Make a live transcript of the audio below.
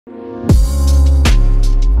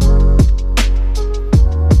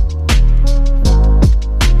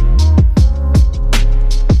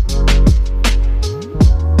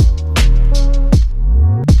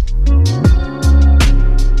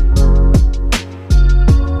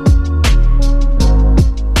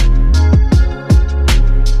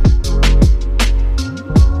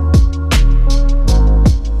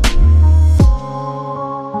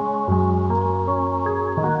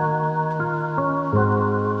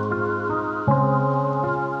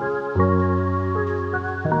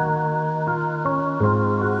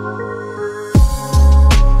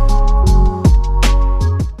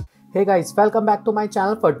Hey guys, welcome back to my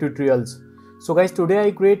channel for tutorials. So guys, today I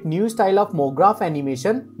create new style of MoGraph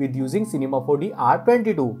animation with using C4D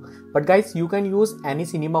R22. But guys, you can use any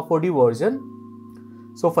C4D version.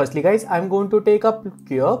 So firstly guys, I'm going to take a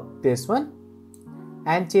cube, this one,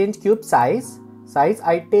 and change cube size. Size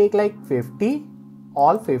I take like 50,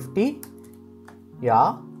 all 50.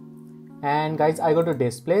 Yeah. And guys, I go to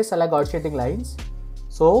display, select all shading lines.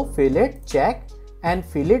 So fill it, check, and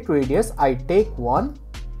fillet radius I take 1,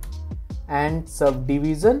 and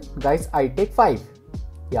subdivision guys I take 5.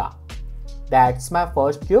 Yeah, that's my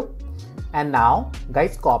first cube. And now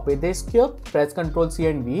guys, copy this cube, press Ctrl C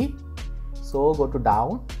and V. So go to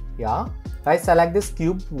down. Yeah, guys, select this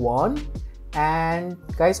cube 1, and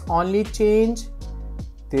guys only change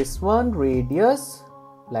this one radius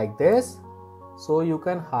like this, so you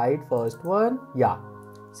can hide first one. Yeah,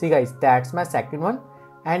 see guys, that's my second one.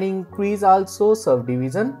 And increase also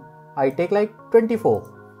subdivision I take like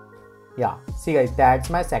 24. Yeah, see guys, that's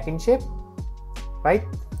my second shape, right?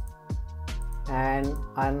 And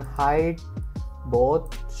unhide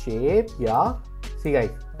both shape. Yeah, see guys,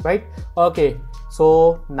 right? Okay,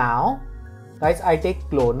 so now guys, I take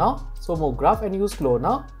cloner, so MoGraph and use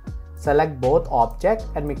cloner. Select both object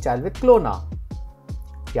and make child with cloner.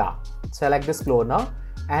 Yeah, select this cloner,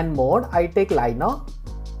 and mode I take liner.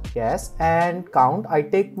 Yes, and count I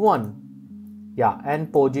take 1. Yeah,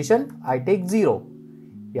 and position I take 0.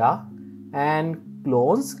 Yeah, and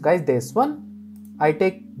clones guys, this one I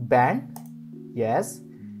take band. Yes.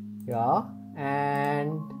 Yeah,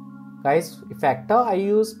 and guys, factor I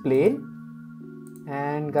use plane.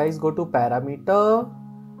 And guys, go to parameter,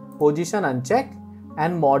 position uncheck,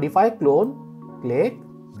 and modify clone, click.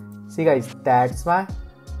 See guys, that's my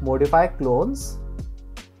modify clones.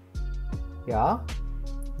 Yeah,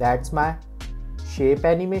 that's my shape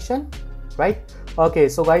animation, right? Okay,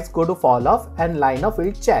 so guys, go to fall off and line of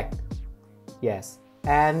field check. Yes,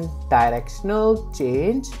 and directional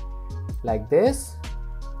change like this.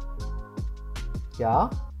 Yeah,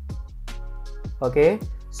 okay,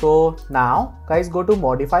 so now guys, go to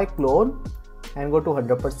modify clone and go to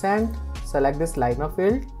 100%. Select this line of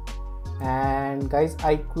field, and guys,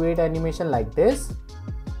 I create animation like this.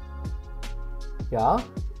 Yeah,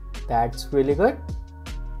 that's really good,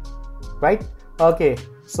 right? Okay,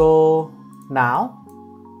 so now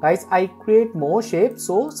guys, I create more shapes.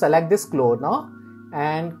 So select this cloner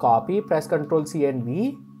and copy, press Ctrl C and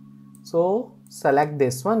V. So select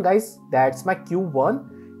this one guys, that's my cube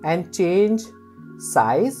 1, and change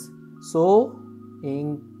size. So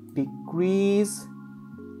in decrease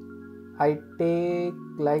I take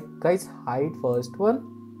like guys, hide first one,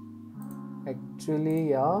 actually,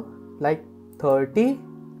 yeah, like 30,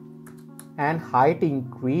 and height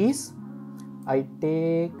increase I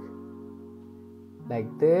take like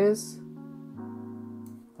this.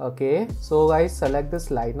 Okay, so guys, select this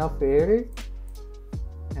line of field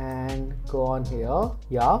and go on here.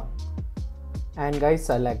 Yeah, and guys,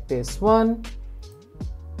 select this one,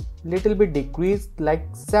 little bit decrease like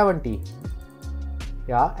 70.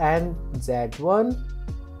 Yeah, and Z1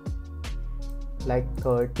 like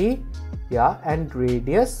 30. Yeah, and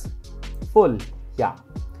radius full. Yeah,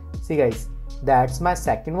 see guys, that's my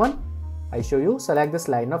second one. I show you, select this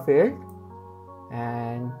line of field,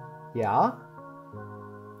 and yeah,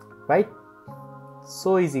 right?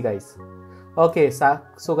 So easy guys. Okay,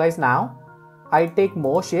 so guys, now I take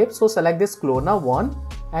more shapes. So select this cloner 1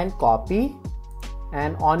 and copy,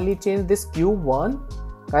 and only change this cube 1.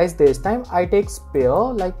 Guys, this time I take sphere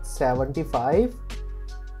like 75.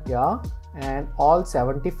 Yeah, and all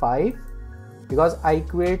 75 because I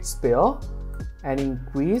create sphere, and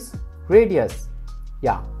increase radius.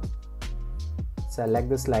 Yeah, select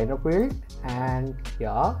this line of field, and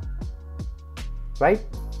yeah, right?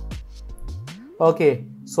 Okay,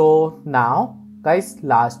 so now guys,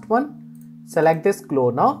 last one, select this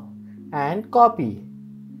cloner and copy,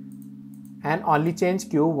 and only change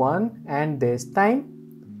Q1, and this time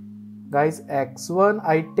guys, X1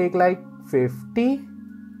 I take like 50,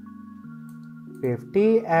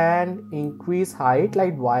 and increase height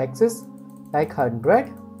like Y-axis like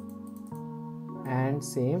 100, and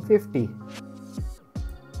same 50.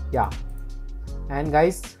 Yeah, and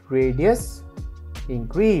guys, radius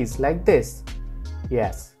increase like this.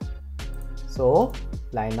 Yes, so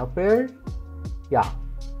line of field. Yeah,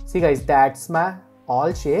 see guys, that's my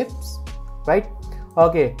all shapes, right?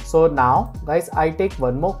 Okay, so now guys, I take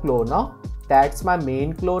one more cloner, that's my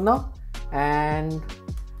main cloner, and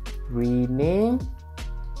rename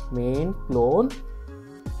main clone.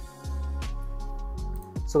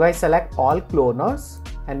 So guys, select all cloners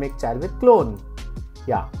and make child with clone.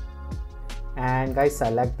 Yeah, and guys,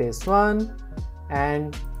 select this one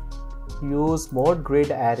and use mode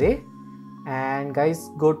grid array, and guys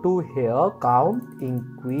go to here, count,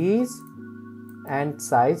 increase and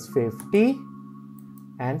size 50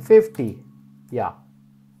 and 50. Yeah,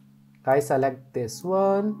 guys select this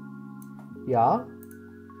one. Yeah,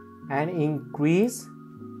 and increase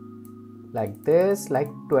like this, like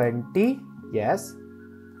 20. Yes,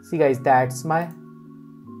 see guys, that's my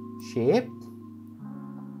shape,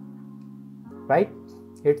 right?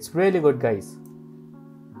 It's really good guys.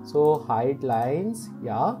 So hide lines.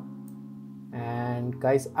 Yeah, and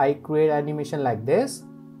guys I create animation like this,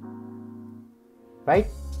 right?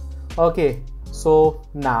 Okay, so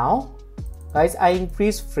now guys I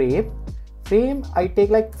increase frame I take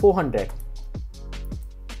like 400.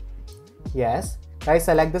 Yes, guys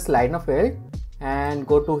select this line of field and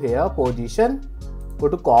go to here, position, go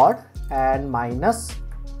to chord and minus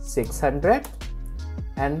 600,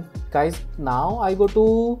 and guys now I go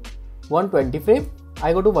to 120 frame.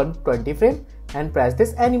 I go to 120 frame and press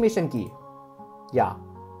this animation key. Yeah,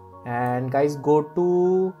 and guys go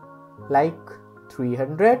to like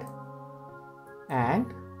 300 and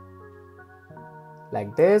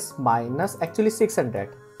like this, minus actually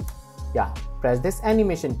 600. Yeah, press this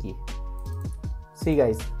animation key. See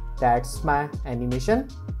guys, that's my animation.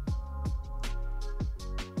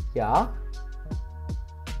 Yeah,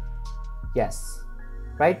 yes,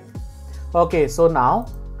 right? Okay, so now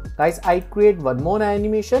guys I create one more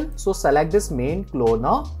animation. So select this main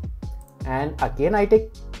cloner and again I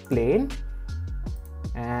take plane,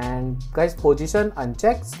 and guys position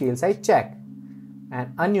uncheck, scale size check,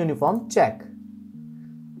 and ununiform check.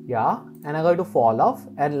 Yeah, and I go to fall off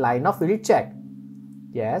and line of field check.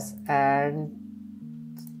 Yes, and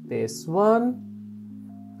this one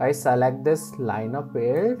I select this line of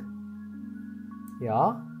field.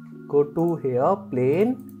 Yeah, go to here,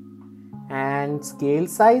 plane, and scale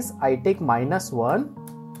size I take -1.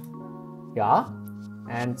 Yeah,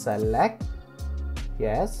 and select.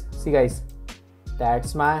 Yes, see guys,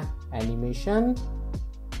 that's my animation,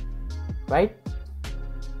 right?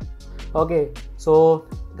 Okay, so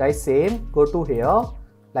guys same, go to here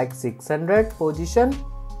like 600 position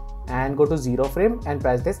and go to 0 frame and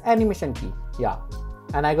press this animation key. Yeah,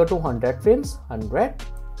 and I go to 100 frames, 100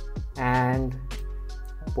 and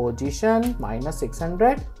position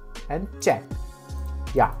 -600 and check.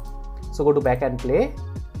 Yeah, so go to back and play.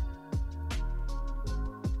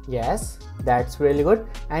 Yes, that's really good.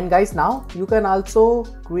 And guys now you can also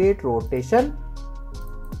create rotation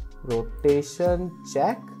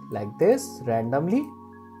check like this randomly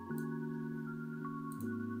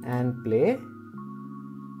and play.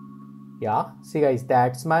 Yeah, see guys,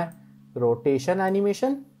 that's my rotation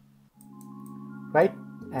animation, right?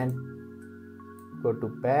 And go to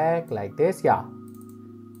back like this. Yeah,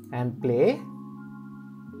 and play.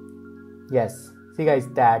 Yes, see guys,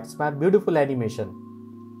 that's my beautiful animation.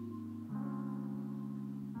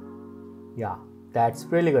 Yeah, that's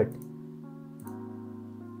really good,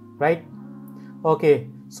 right? Okay,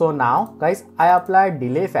 so now guys I apply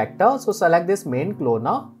delay factor. So select this main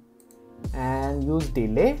cloner and use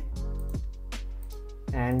delay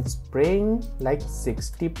and spring like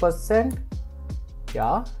 60%.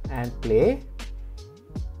 Yeah, and play.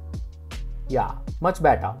 Yeah, much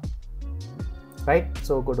better, right?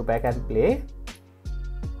 So go to back and play.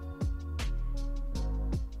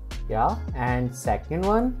 Yeah, and second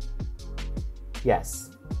one. Yes,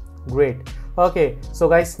 great. Okay, so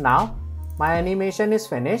guys now my animation is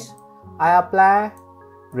finished. I apply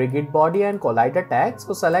rigid body and collider tag.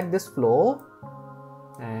 So select this flow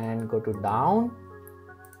and go to down.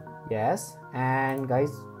 Yes, and guys,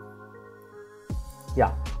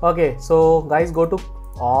 yeah, okay, so guys go to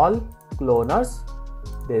all cloners,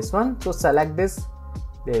 this one. So select this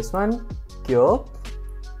one, cube,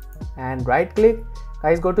 and right click.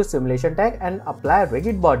 Guys go to simulation tag and apply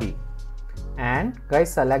rigid body, and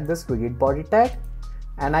guys select this rigid body tag,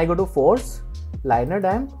 and I go to force liner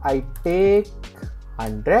damp. I take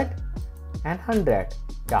 100 and 100.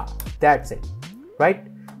 Yeah, that's it, right?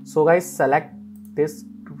 So guys select this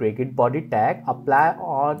rigid body tag, apply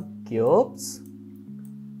on cubes.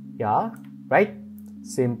 Yeah, right?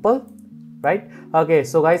 Simple, right? Okay,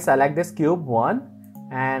 so guys select this cube 1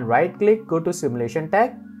 and right click, go to simulation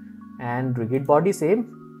tag and rigid body same,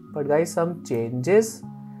 but guys some changes.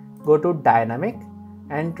 Go to dynamic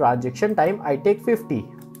and transaction time I take 50.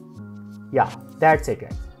 Yeah, that's it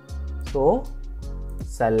guys. So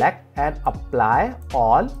select and apply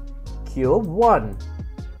all cube 1.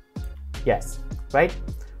 Yes, right?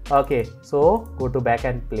 Okay, so go to back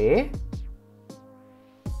and play,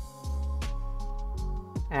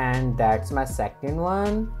 and that's my second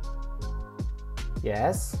one.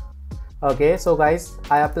 Yes, okay, so guys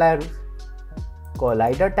I apply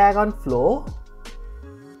collider tag on flow.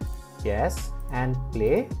 Yes, and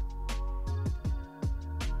play.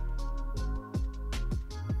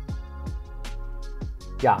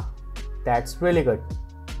 Yeah, that's really good,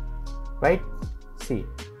 right? See.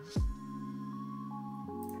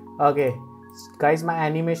 Okay, guys, my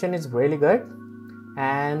animation is really good.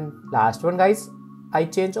 And last one, guys, I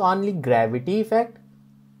change only gravity effect.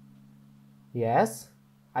 Yes,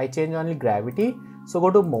 I change only gravity. So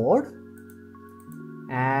go to mode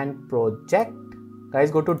and project.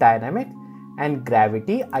 Guys, go to dynamic and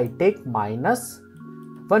gravity. I take minus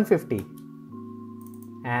 150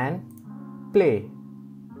 and play.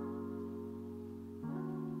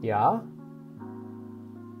 Yeah.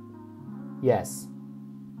 Yes.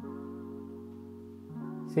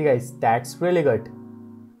 See guys, that's really good,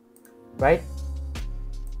 right?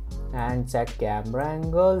 And set camera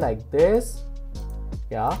angle like this.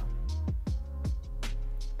 Yeah.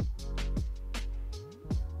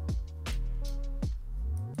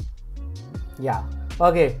 Yeah.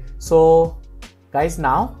 Okay. So guys,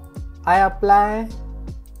 now I apply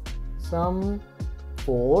some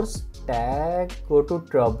force tag, go to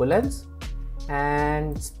turbulence,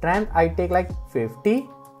 and strength I take like 50,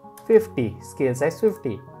 scale size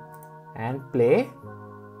 50, and play.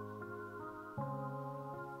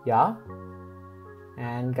 Yeah.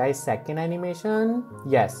 And guys, second animation.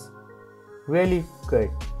 Yes, really good.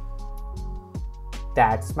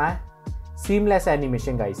 That's my seamless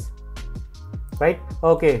animation, guys, right?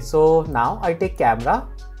 Okay, so now I take camera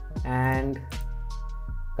and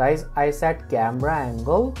guys, I set camera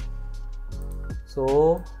angle,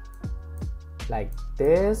 so like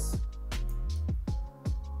this.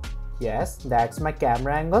 Yes, that's my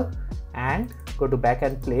camera angle, and go to back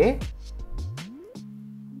and play.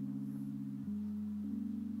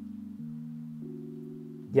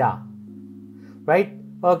 Yeah, right?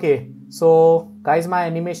 Okay, so guys, my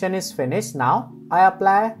animation is finished. Now I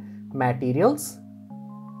apply materials.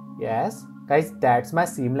 Yes, guys, that's my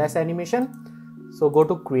seamless animation. So go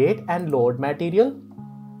to create and load material,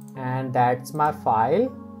 and that's my file.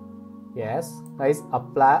 Yes, guys,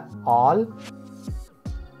 apply all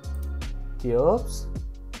cubes.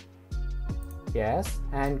 Yes,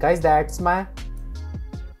 and guys, that's my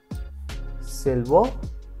silver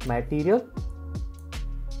material.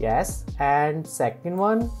 Yes, and second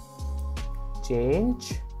one,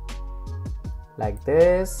 change like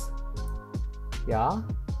this. Yeah,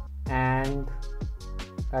 and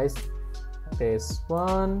guys, this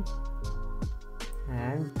one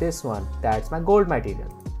and this one, that's my gold material,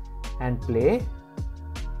 and play.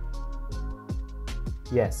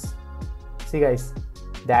 Yes, see guys,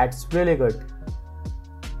 that's really good,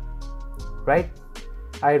 right?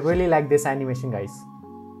 I really like this animation, guys.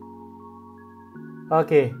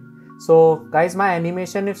 Okay, so guys, my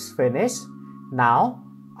animation is finished. Now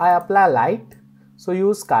I apply light, so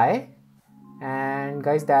use sky, and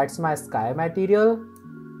guys, that's my sky material.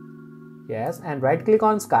 Yes, and right click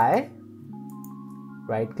on sky,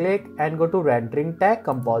 right click and go to rendering tag,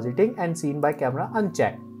 compositing and scene by camera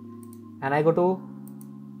uncheck, and I go to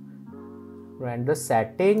render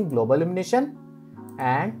setting, global illumination,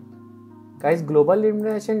 and guys, global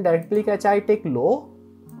illumination directly catch, I take low,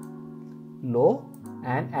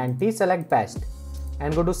 and anti select best,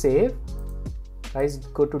 and go to save. Guys,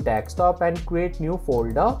 go to desktop and create new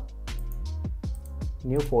folder,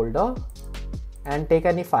 and take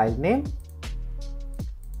any file name,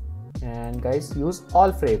 and guys, use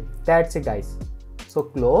all frame. That's it, guys. So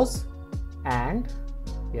close, and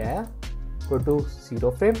yeah, go to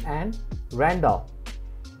 0 frame and render.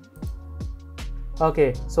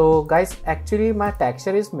 Okay, so guys, actually my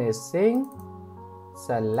texture is missing.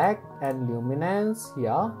 Select and luminance.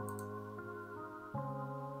 Yeah,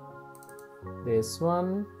 this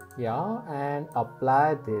one. Yeah, and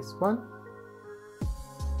apply this one.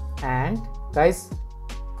 And guys,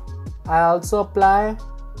 I also apply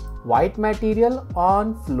white material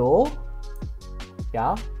on flow.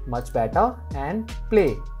 Yeah, much better, and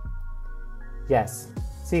play. Yes,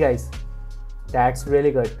 see guys, that's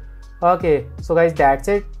really good. Okay, so guys, that's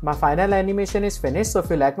it. My final animation is finished. So if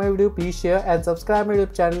you like my video, please share and subscribe my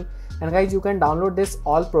YouTube channel. And guys, you can download this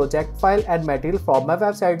all project file and material from my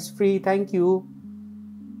website. It's free. Thank you.